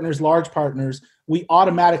 small partners, large partners, we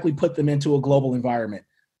automatically put them into a global environment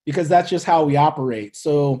because that's just how we operate.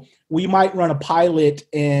 So we might run a pilot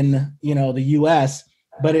in, the US,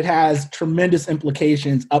 but it has tremendous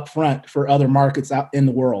implications up front for other markets out in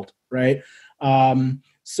the world, right?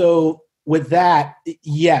 So with that,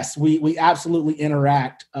 yes, we absolutely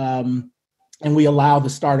interact and we allow the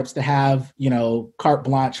startups to have, carte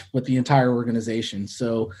blanche with the entire organization.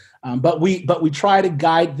 So, but we try to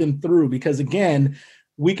guide them through because again,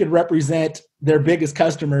 we could represent their biggest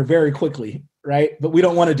customer very quickly, right? But we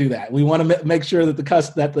don't want to do that. We want to make sure that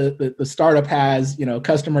the startup has,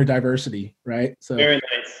 customer diversity, right? So very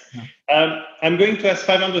nice. Yeah. I'm going to ask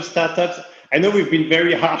 500 startups. I know we've been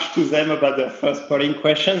very harsh to them about the first polling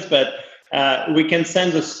questions, but we can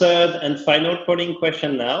send the third and final polling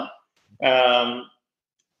question now.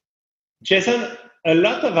 Jason, a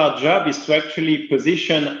lot of our job is to actually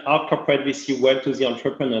position our corporate VC well to the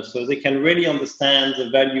entrepreneurs so they can really understand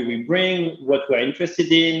the value we bring, what we're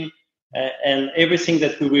interested in, and everything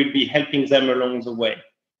that we will be helping them along the way.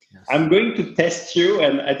 Yes. I'm going to test you,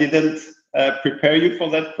 and I didn't prepare you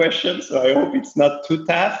for that question, so I hope it's not too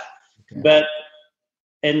tough. Okay. But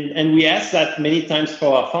and we ask that many times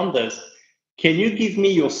for our founders. Can you give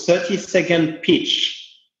me your 30-second pitch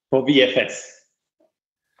for VFS?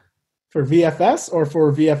 For VFS or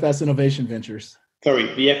for VFS Innovation Ventures? Sorry,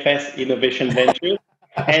 VFS Innovation Ventures.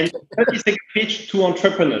 And 30-second pitch to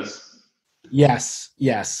entrepreneurs. Yes.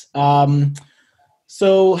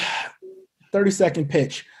 So 30-second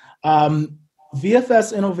pitch.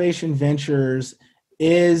 VFS Innovation Ventures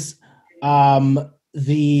is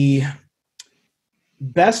the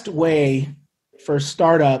best way for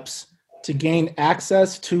startups to gain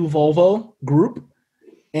access to Volvo Group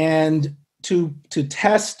and to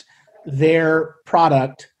test their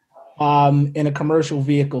product in the commercial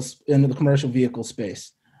vehicle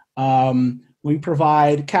space. We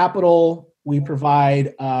provide capital, we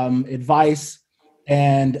provide advice,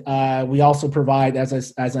 and we also provide,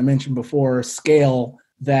 as I mentioned before, scale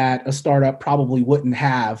that a startup probably wouldn't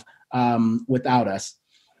have without us.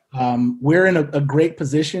 We're in a great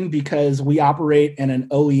position because we operate in an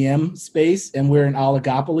OEM space and we're an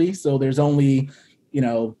oligopoly. So there's only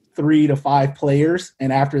 3 to 5 players.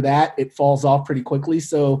 And after that, it falls off pretty quickly.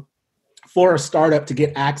 So for a startup to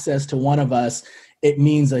get access to one of us, it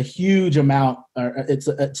means a huge amount,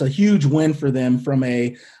 it's a huge win for them from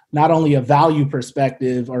not only a value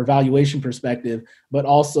perspective or valuation perspective, but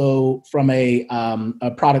also from a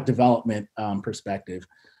product development perspective.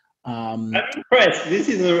 I'm impressed. This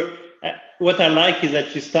is what I like is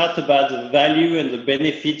that you start about the value and the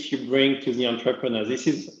benefits you bring to the entrepreneur. This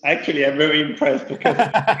is actually, I'm very impressed because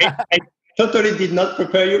I totally did not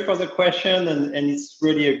prepare you for the question, and it's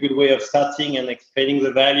really a good way of starting and explaining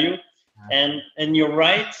the value. And you're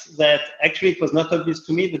right that actually it was not obvious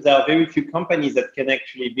to me that there are very few companies that can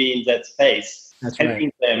actually be in that space. That's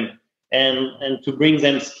helping right. them and to bring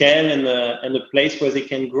them scale and a place where they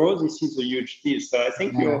can grow. This is a huge deal. So I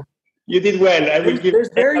think you did well. There's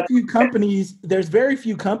very few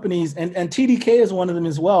companies, and TDK is one of them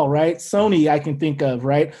as well, right? Sony, I can think of,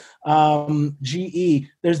 right? GE.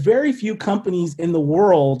 There's very few companies in the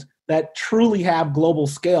world that truly have global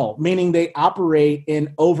scale, meaning they operate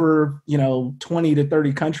in over 20 to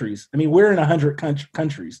 30 countries. I mean, we're in 100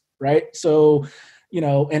 countries, right? So,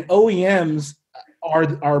 and OEMs,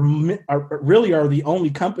 are really the only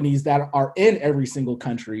companies that are in every single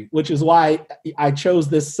country, which is why I chose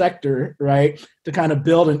this sector, right, to kind of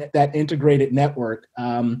build that integrated network.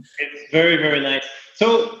 It's very, very nice.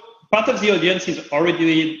 So part of the audience is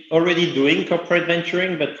already doing corporate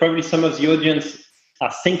venturing, but probably some of the audience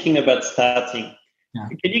are thinking about starting. Yeah.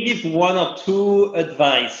 Can you give one or two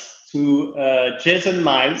advice to Jason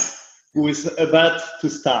Miles, who is about to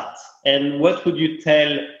start? And what would you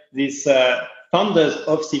tell these founders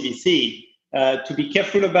of CVC to be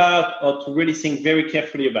careful about, or to really think very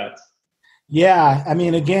carefully about? Yeah, I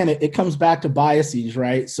mean, again, it comes back to biases,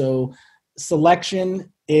 right? So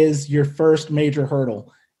selection is your first major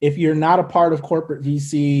hurdle. If you're not a part of corporate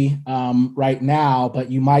VC right now, but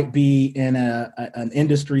you might be in an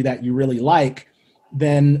industry that you really like,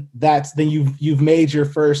 then you've made your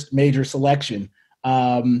first major selection.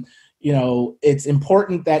 It's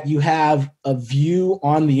important that you have a view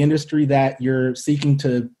on the industry that you're seeking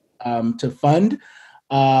to fund.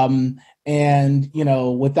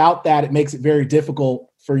 Without that, it makes it very difficult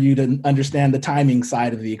for you to understand the timing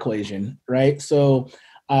side of the equation, right? So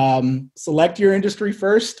select your industry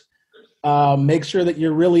first. Make sure that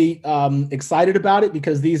you're really excited about it,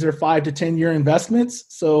 because these are 5 to 10 year investments.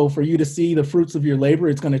 So for you to see the fruits of your labor,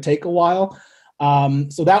 it's going to take a while.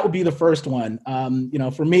 So that would be the first one.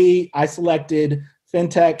 For me, I selected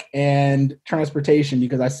fintech and transportation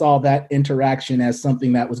because I saw that interaction as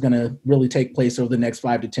something that was going to really take place over the next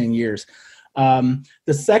 5 to 10 years.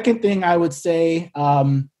 The second thing I would say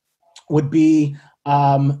would be,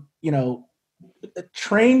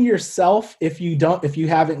 train yourself if you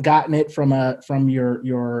haven't gotten it from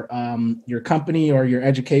your company or your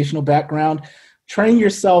educational background. Train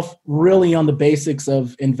yourself really on the basics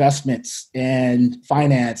of investments and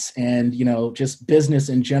finance and, just business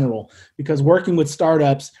in general, because working with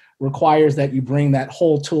startups requires that you bring that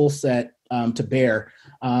whole tool set to bear.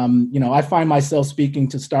 I find myself speaking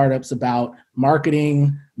to startups about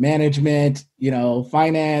marketing, management,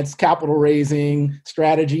 finance, capital raising,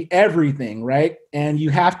 strategy, everything, right? And you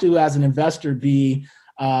have to, as an investor, be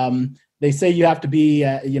they say you have to be,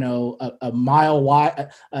 a mile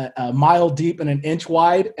wide, a mile deep and an inch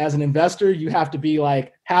wide. As an investor, you have to be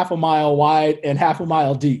like half a mile wide and half a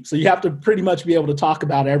mile deep. So you have to pretty much be able to talk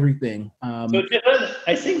about everything. So, Jason,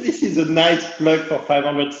 I think this is a nice plug for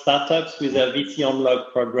 500 startups with a VC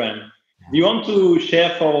Unlock program. Do you want to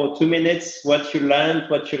share for 2 minutes what you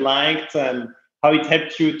learned, what you liked, and how it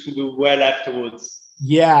helped you to do well afterwards?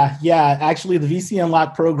 Yeah. Actually, the VC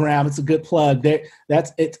Unlock program, it's a good plug.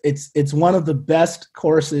 It's one of the best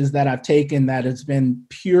courses that I've taken that has been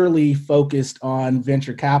purely focused on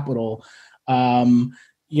venture capital. Again,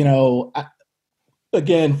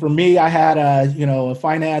 for me, I had a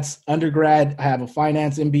finance undergrad. I have a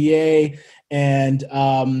finance MBA, and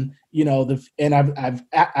I've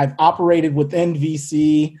operated within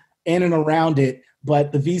VC in and around it.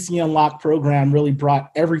 But the VC Unlock program really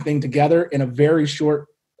brought everything together in a very short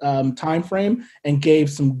time frame and gave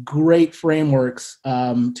some great frameworks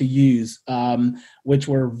to use, which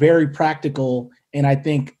were very practical. And I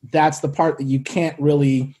think that's the part that you can't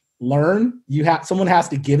really learn. Someone has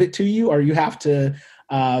to give it to you, or you have to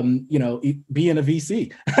be in a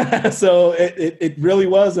VC. So it really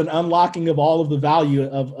was an unlocking of all of the value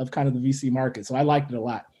of kind of the VC market. So I liked it a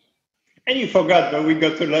lot. And you forgot, but we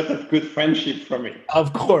got a lot of good friendship from it.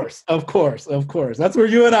 Of course. That's where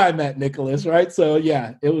you and I met, Nicholas, right? So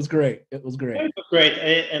yeah, it was great. It was great.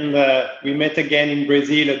 And we met again in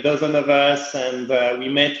Brazil, a dozen of us, and we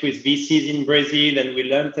met with VCs in Brazil, and we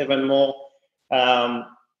learned even more.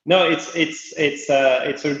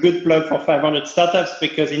 It's a good plug for 500 startups,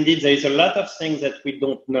 because indeed there is a lot of things that we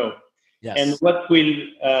don't know. Yes. And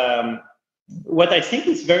what I think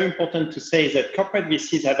is very important to say is that corporate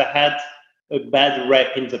VCs have had a bad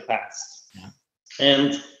rep in the past. Yeah.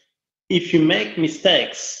 And if you make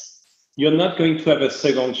mistakes, you're not going to have a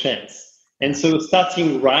second chance. And so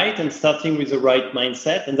starting right and starting with the right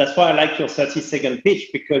mindset, and that's why I like your 30-second pitch,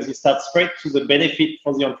 because you start straight to the benefit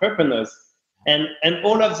for the entrepreneurs. And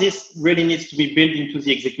all of this really needs to be built into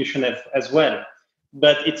the execution as well.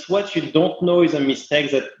 But it's what you don't know is a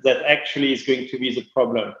mistake that actually is going to be the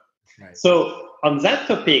problem. Right. So on that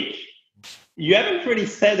topic, you haven't really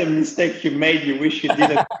said a mistake you made you wish you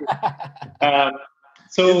didn't.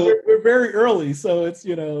 So we're very early, so it's.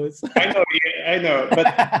 I know.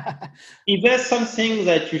 But if there's something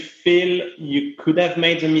that you feel you could have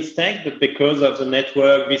made a mistake, but because of the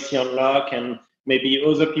network, VC Unlock, and maybe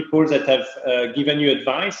other people that have given you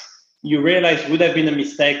advice, you realize would have been a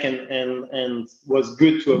mistake and was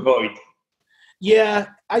good to avoid? Yeah,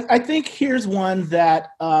 I think here's one that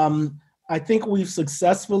I think we've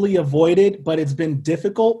successfully avoided, but it's been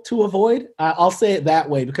difficult to avoid. I'll say it that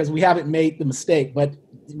way because we haven't made the mistake, but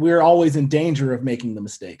we're always in danger of making the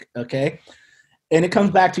mistake. Okay. And it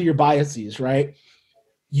comes back to your biases, right?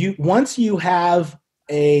 Once you have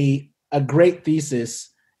a great thesis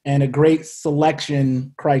and a great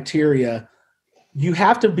selection criteria, you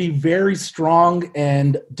have to be very strong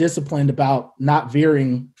and disciplined about not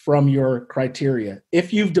veering from your criteria.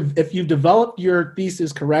 If you've developed your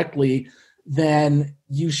thesis correctly, then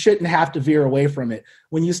you shouldn't have to veer away from it.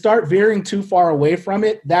 When you start veering too far away from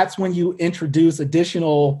it, that's when you introduce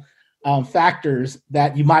additional factors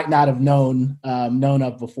that you might not have known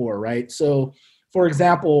of before, right? So, for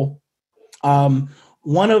example,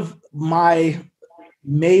 one of my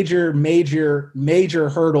major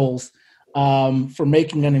hurdles for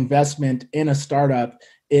making an investment in a startup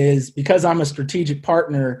is because I'm a strategic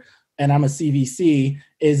partner and I'm a CVC,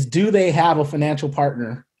 is do they have a financial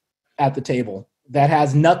partner at the table that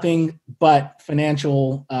has nothing but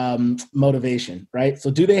financial motivation, right? So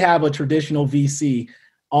do they have a traditional VC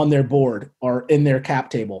on their board or in their cap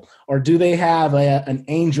table? Or do they have an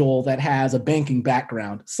angel that has a banking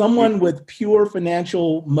background? Someone with pure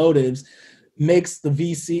financial motives makes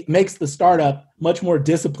the startup much more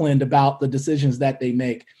disciplined about the decisions that they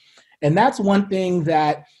make. And that's one thing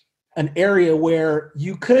that an area where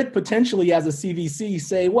you could potentially as a CVC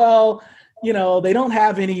say, well, they don't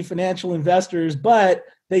have any financial investors, but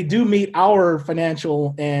they do meet our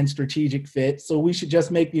financial and strategic fit. So we should just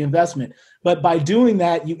make the investment. But by doing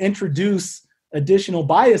that, you introduce additional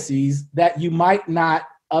biases that you might not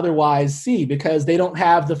otherwise see because they don't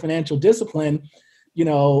have the financial discipline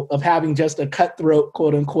of having just a cutthroat,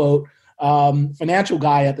 quote unquote, financial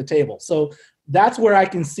guy at the table. So that's where I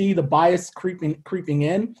can see the bias creeping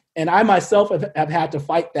in. And I myself have had to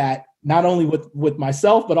fight that, not only with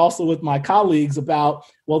myself, but also with my colleagues about,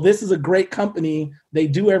 well, this is a great company. They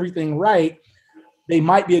do everything right. They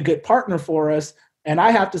might be a good partner for us. And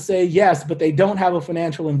I have to say, yes, but they don't have a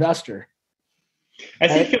financial investor. I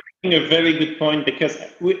think you're making a very good point because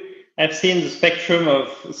I've seen the spectrum of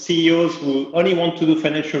CEOs who only want to do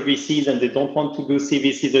financial VCs and they don't want to do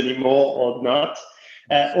CVCs anymore or not,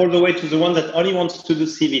 all the way to the one that only wants to do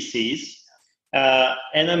CVCs.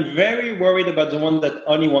 And I'm very worried about the one that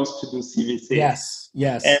only wants to do CVCs.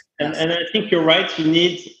 Yes. And I think you're right. You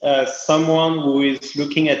need someone who is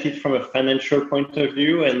looking at it from a financial point of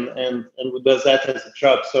view and who does that as a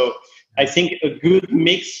job. So I think a good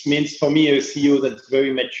mix means for me a CEO that's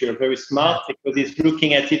very mature, very smart, because he's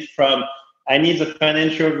looking at it from, I need the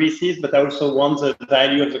financial VCs, but I also want the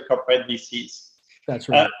value of the corporate VCs. That's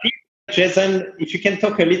right. Jason, if you can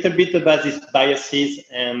talk a little bit about these biases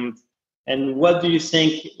and what do you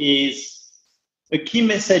think is a key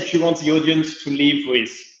message you want the audience to leave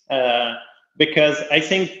with? Because I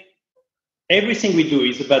think everything we do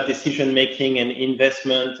is about decision-making and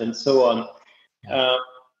investment and so on.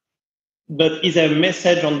 But is there a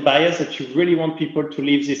message on bias that you really want people to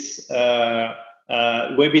leave this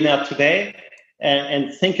webinar today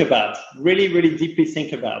and think about, really, really deeply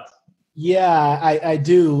think about? Yeah, I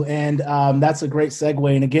do. And that's a great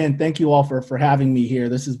segue. And again, thank you all for having me here.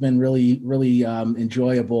 This has been really, really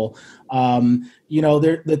enjoyable.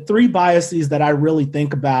 The three biases that I really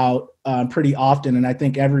think about pretty often, and I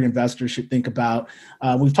think every investor should think about,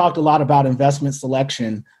 we've talked a lot about investment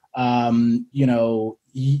selection.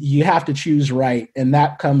 You have to choose right. And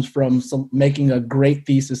that comes from making a great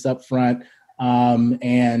thesis up front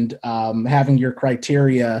and having your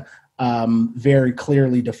criteria very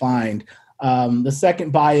clearly defined. The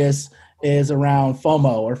second bias is around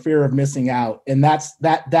FOMO or fear of missing out. And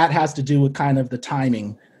that has to do with kind of the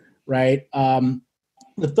timing, right?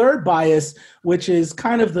 The third bias, which is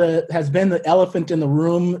kind of has been the elephant in the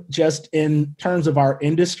room just in terms of our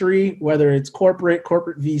industry, whether it's corporate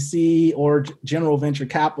VC or general venture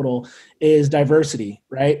capital, is diversity,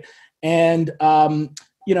 right? And,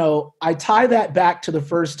 I tie that back to the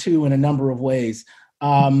first two in a number of ways.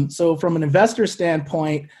 So from an investor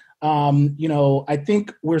standpoint, I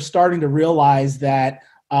think we're starting to realize that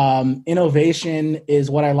innovation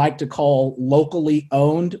is what I like to call locally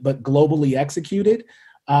owned, but globally executed.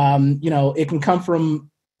 It can come from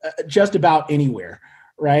just about anywhere,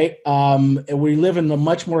 right? We live in a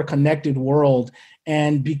much more connected world.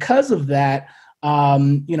 And because of that,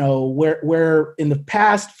 where in the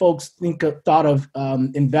past folks thought of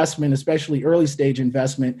investment, especially early stage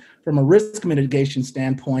investment, from a risk mitigation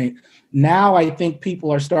standpoint, now I think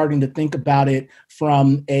people are starting to think about it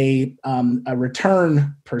from a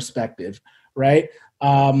return perspective, right?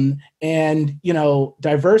 And,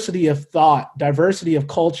 diversity of thought, diversity of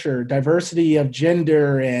culture, diversity of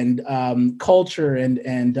gender and culture and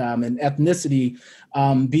ethnicity,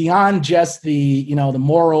 beyond just the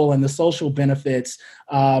moral and the social benefits,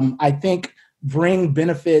 I think bring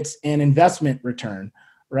benefits and investment return,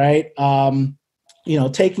 right?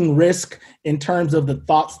 Taking risk in terms of the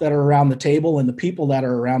thoughts that are around the table and the people that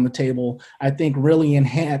are around the table, I think really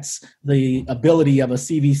enhance the ability of a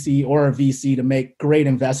CVC or a VC to make great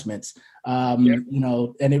investments. And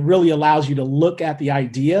it really allows you to look at the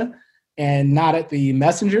idea and not at the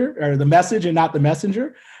messenger, or the message and not the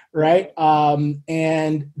messenger, right?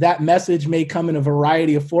 And that message may come in a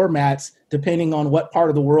variety of formats depending on what part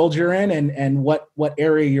of the world you're in and what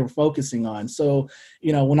area you're focusing on. So,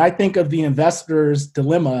 when I think of the investor's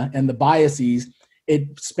dilemma and the biases,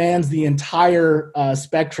 it spans the entire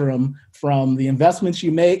spectrum from the investments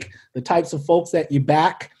you make, the types of folks that you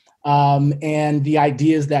back, and the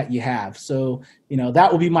ideas that you have. So, that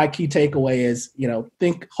will be my key takeaway is,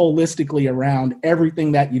 think holistically around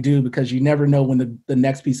everything that you do, because you never know when the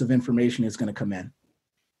next piece of information is going to come in.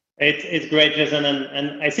 It's great, Jason.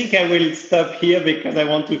 And I think I will stop here because I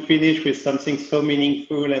want to finish with something so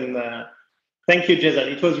meaningful. And thank you, Jason.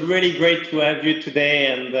 It was really great to have you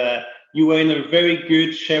today. And you were in a very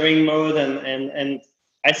good sharing mode. And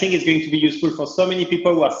I think it's going to be useful for so many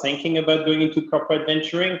people who are thinking about going into corporate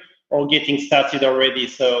venturing or getting started already.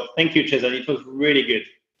 So thank you, Jason. It was really good.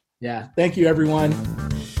 Yeah. Thank you, everyone.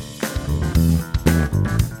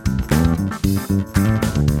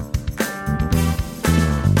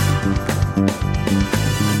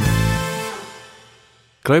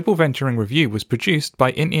 Global Venturing Review was produced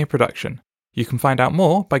by In-Ear Production. You can find out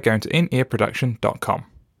more by going to inearproduction.com.